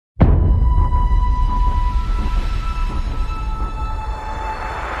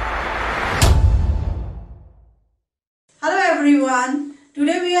everyone.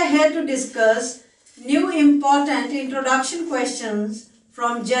 Today we are here to discuss new important introduction questions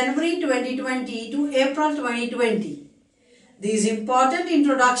from January 2020 to April 2020. These important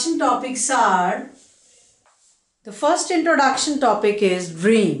introduction topics are: the first introduction topic is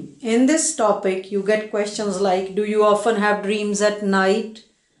dream. In this topic you get questions like: do you often have dreams at night?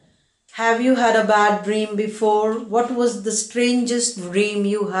 Have you had a bad dream before? What was the strangest dream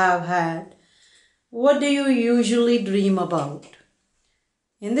you have had? What do you usually dream about?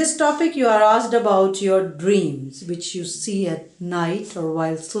 In this topic you are asked about your dreams which you see at night or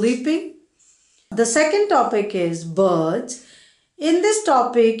while sleeping. The second topic is birds. In this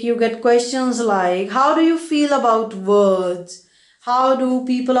topic you get questions like: how do you feel about birds? How do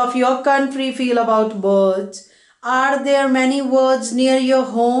people of your country feel about birds? Are there many birds near your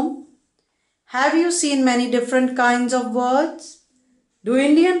home? Have you seen many different kinds of birds? Do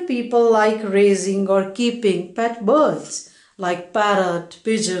Indian people like raising or keeping pet birds like parrot,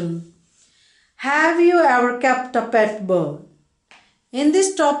 pigeon? Have you ever kept a pet bird? In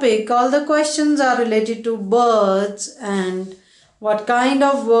this topic, all the questions are related to birds and what kind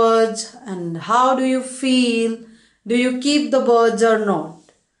of birds and how do you feel, do you keep the birds or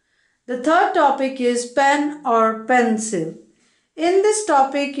not? The third topic is pen or pencil. In this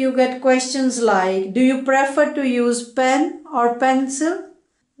topic, you get questions like: do you prefer to use pen or pencil?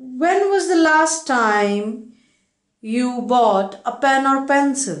 When was the last time you bought a pen or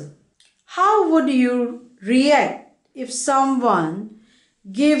pencil? How would you react if someone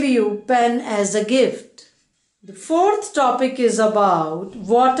gave you pen as a gift? The fourth topic is about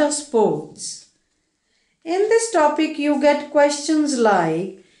water sports. In this topic, you get questions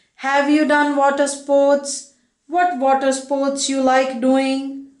like: have you done water sports? What water sports you like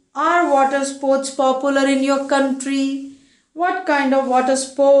doing? Are water sports popular in your country? What kind of water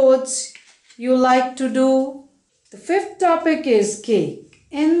sports you like to do? The fifth topic is cake.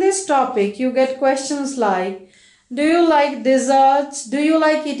 In this topic you get questions like: do you like desserts? Do you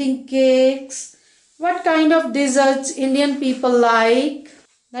like eating cakes? What kind of desserts Indian people like?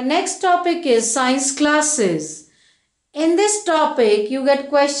 The next topic is science classes. In this topic you get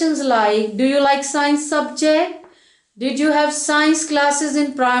questions like: do you like science subject? Did you have science classes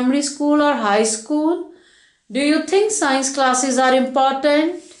in primary school or high school? Do you think science classes are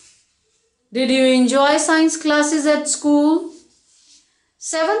important? Did you enjoy science classes at school?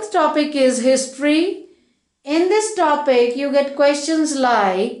 Seventh topic is history. In this topic you get questions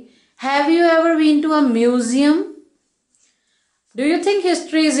like: have you ever been to a museum? Do you think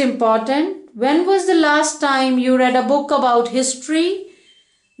history is important? When was the last time you read a book about history?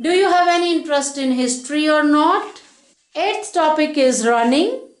 Do you have any interest in history or not? Eighth topic is running.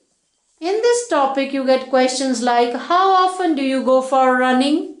 In this topic you get questions like: how often do you go for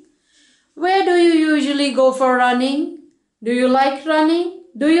running? Where do you usually go for running? Do you like running?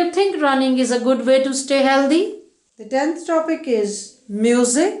 Do you think running is a good way to stay healthy? The 10th topic is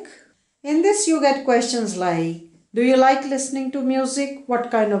music. In this you get questions like: do you like listening to music?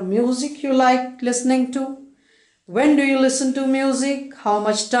 What kind of music you like listening to? When do you listen to music? How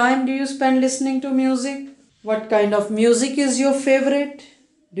much time do you spend listening to music? What kind of music is your favorite?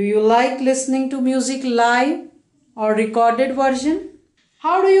 Do you like listening to music live or recorded version?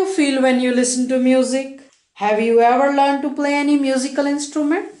 How do you feel when you listen to music? Have you ever learned to play any musical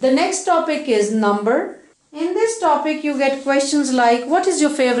instrument? The next topic is number. In this topic you get questions like: what is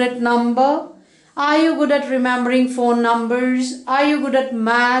your favorite number? Are you good at remembering phone numbers? Are you good at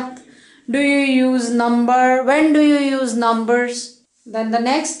math? Do you use number? When do you use numbers? Then the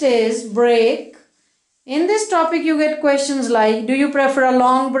next is break. In this topic you get questions like: do you prefer a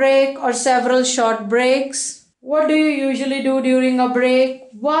long break or several short breaks? What do you usually do during a break?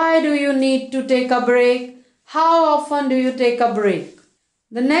 Why do you need to take a break? How often do you take a break?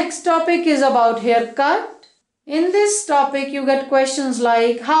 The next topic is about haircut. In this topic you get questions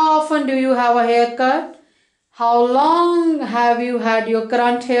like: how often do you have a haircut? How long have you had your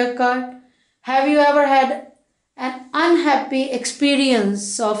current haircut? Have you ever had an unhappy experience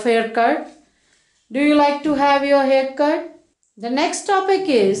of haircut? Do you like to have your hair cut? The next topic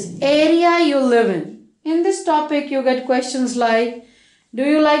is area you live in. In this topic you get questions like: do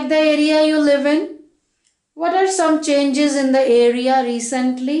you like the area you live in? What are some changes in the area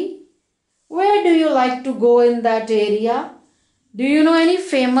recently? Where do you like to go in that area? Do you know any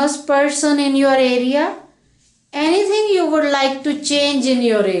famous person in your area? Anything you would like to change in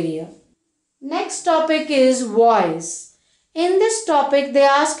your area? Next topic is voice. In this topic, they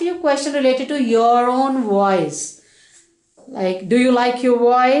ask you a question related to your own voice. Like, do you like your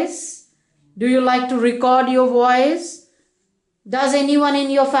voice? Do you like to record your voice? Does anyone in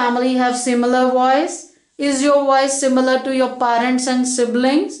your family have similar voice? Is your voice similar to your parents and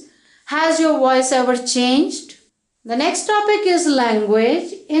siblings? Has your voice ever changed? The next topic is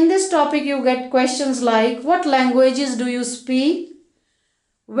language. In this topic you get questions like what languages do you speak?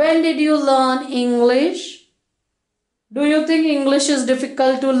 When did you learn English? Do you think English is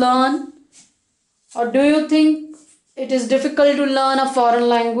difficult to learn? Or do you think it is difficult to learn a foreign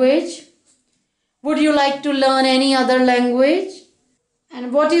language? Would you like to learn any other language?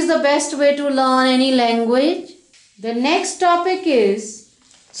 And what is the best way to learn any language? The next topic is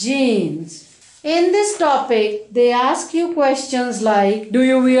jeans. In this topic, they ask you questions like, do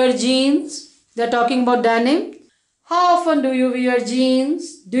you wear jeans? They're talking about denim. How often do you wear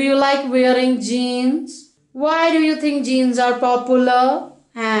jeans? Do you like wearing jeans? Why do you think jeans are popular?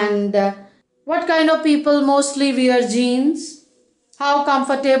 And what kind of people mostly wear jeans? How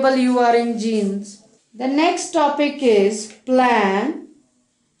comfortable you are in jeans? The next topic is plan.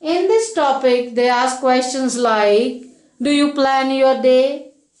 In this topic, they ask questions like, do you plan your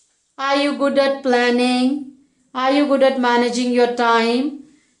day? Are you good at planning? Are you good at managing your time?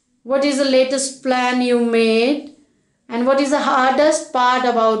 What is the latest plan you made? And what is the hardest part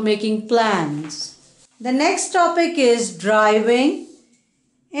about making plans? The next topic is driving.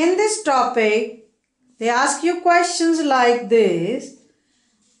 In this topic, they ask you questions like this.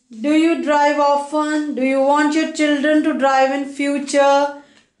 Do you drive often? Do you want your children to drive in future?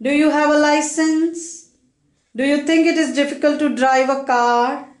 Do you have a license? Do you think it is difficult to drive a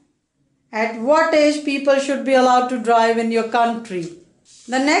car? At what age people should be allowed to drive in your country?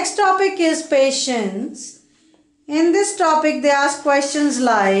 The next topic is patience. In this topic, they ask questions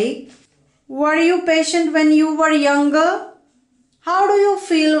like, were you patient when you were younger? How do you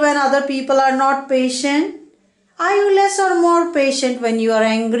feel when other people are not patient? Are you less or more patient when you are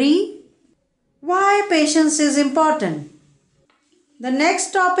angry? Why patience is important? The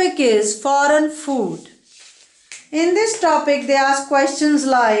next topic is foreign food. In this topic, they ask questions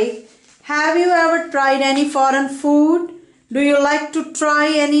like, have you ever tried any foreign food? Do you like to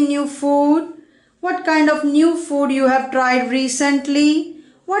try any new food? What kind of new food you have tried recently?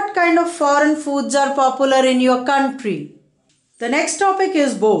 What kind of foreign foods are popular in your country? The next topic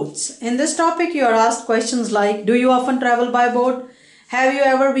is boats. In this topic, you are asked questions like, do you often travel by boat? Have you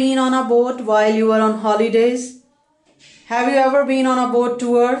ever been on a boat while you were on holidays? Have you ever been on a boat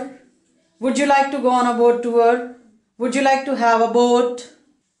tour? Would you like to go on a boat tour? Would you like to have a boat?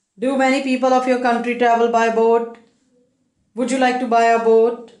 Do many people of your country travel by boat? Would you like to buy a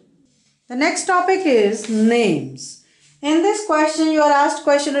boat? The next topic is names. In this question, you are asked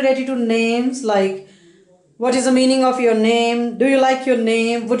questions related to names like, what is the meaning of your name? Do you like your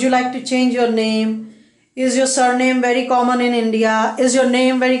name? Would you like to change your name? Is your surname very common in India? Is your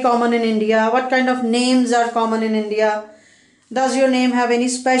name very common in India? What kind of names are common in India? Does your name have any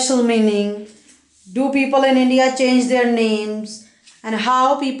special meaning? Do people in India change their names? And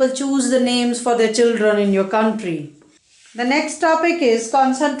how people choose the names for their children in your country? The next topic is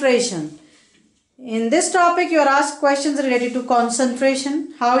concentration. In this topic, you are asked questions related to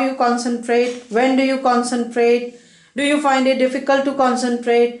concentration. How you concentrate? When do you concentrate? Do you find it difficult to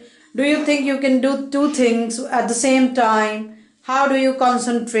concentrate? Do you think you can do two things at the same time? How do you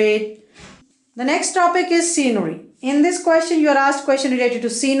concentrate? The next topic is scenery. In this question, you are asked questions related to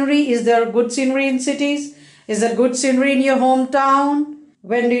scenery. Is there good scenery in cities? Is there good scenery in your hometown?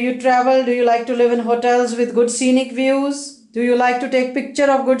 When do you travel? Do you like to live in hotels with good scenic views? Do you like to take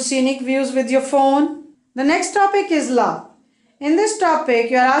picture of good scenic views with your phone? The next topic is love. In this topic,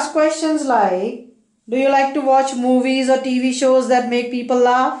 you are asked questions like, do you like to watch movies or TV shows that make people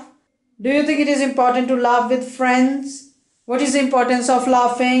laugh? Do you think it is important to laugh with friends? What is the importance of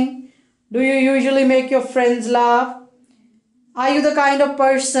laughing? Do you usually make your friends laugh? Are you the kind of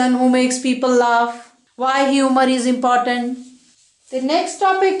person who makes people laugh? Why humor is important? The next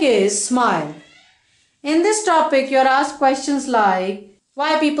topic is smile. In this topic, you are asked questions like,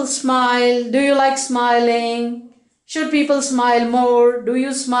 why people smile? Do you like smiling? Should people smile more? Do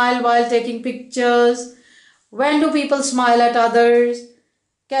you smile while taking pictures? When do people smile at others?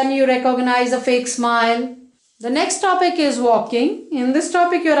 Can you recognize a fake smile? The next topic is walking. In this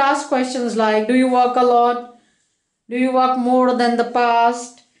topic, you are asked questions like, do you walk a lot? Do you walk more than the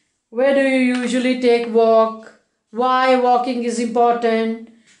past? Where do you usually take walk? Why walking is important?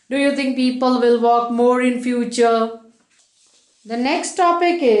 Do you think people will walk more in future? The next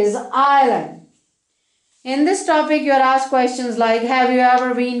topic is island. In this topic, you are asked questions like, have you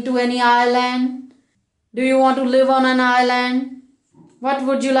ever been to any island? Do you want to live on an island? What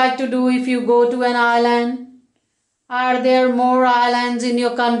would you like to do if you go to an island? Are there more islands in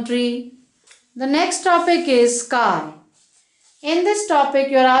your country? The next topic is sky. In this topic,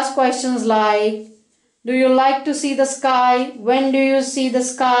 you are asked questions like, Do you like to see the sky? When do you see the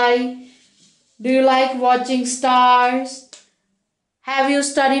sky? Do you like watching stars? Have you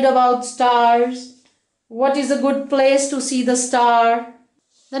studied about stars? What is a good place to see the star?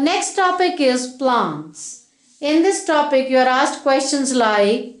 The next topic is plants. In this topic, you are asked questions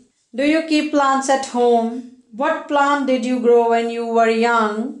like, do you keep plants at home? What plant did you grow when you were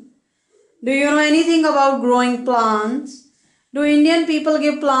young? Do you know anything about growing plants? Do Indian people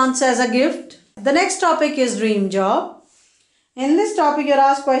give plants as a gift? The next topic is dream job. In this topic, you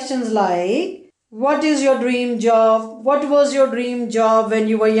are asked questions like, what is your dream job? What was your dream job when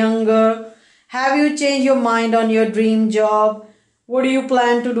you were younger? Have you changed your mind on your dream job? What do you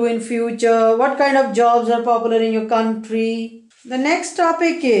plan to do in future? What kind of jobs are popular in your country? The next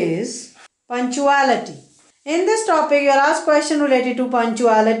topic is punctuality. In this topic, you are asked questions related to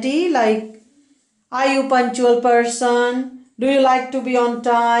punctuality like, are you a punctual person? Do you like to be on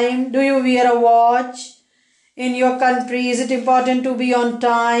time? Do you wear a watch? In your country, is it important to be on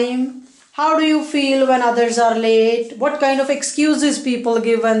time? How do you feel when others are late? What kind of excuses people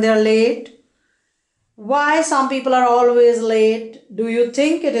give when they are late? Why some people are always late? Do you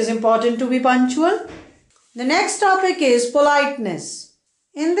think it is important to be punctual? The next topic is politeness.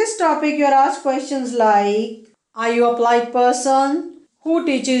 In this topic, you are asked questions like, are you a polite person? Who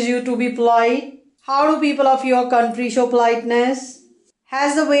teaches you to be polite? How do people of your country show politeness?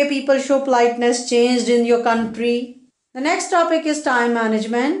 Has the way people show politeness changed in your country? The next topic is time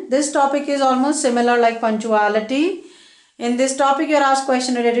management. This topic is almost similar like punctuality. In this topic, you are asked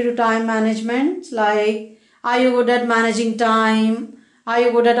questions related to time management like, are you good at managing time? Are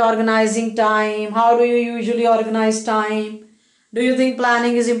you good at organizing time? How do you usually organize time? Do you think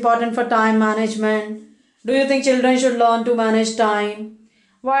planning is important for time management? Do you think children should learn to manage time?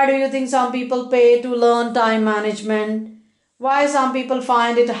 Why do you think some people pay to learn time management? Why some people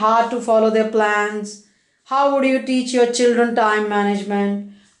find it hard to follow their plans? How would you teach your children time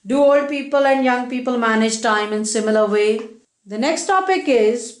management? Do old people and young people manage time in similar way? The next topic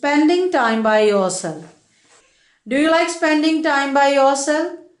is spending time by yourself. Do you like spending time by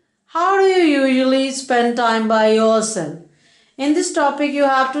yourself? How do you usually spend time by yourself? In this topic, you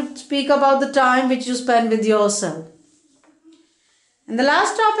have to speak about the time which you spend with yourself. And the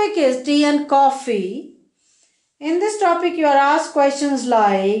last topic is tea and coffee. In this topic, you are asked questions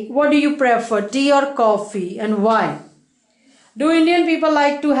like, what do you prefer, tea or coffee, and why? Do Indian people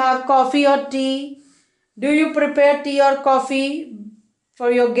like to have coffee or tea? Do you prepare tea or coffee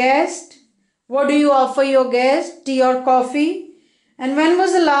for your guest? What do you offer your guest, tea or coffee? And when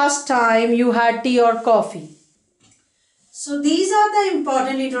was the last time you had tea or coffee? So these are the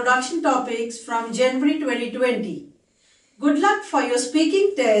important introduction topics from January 2020. Good luck for your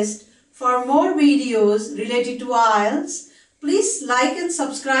speaking test. For more videos related to IELTS, please like and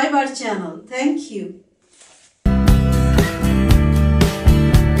subscribe our channel. Thank you.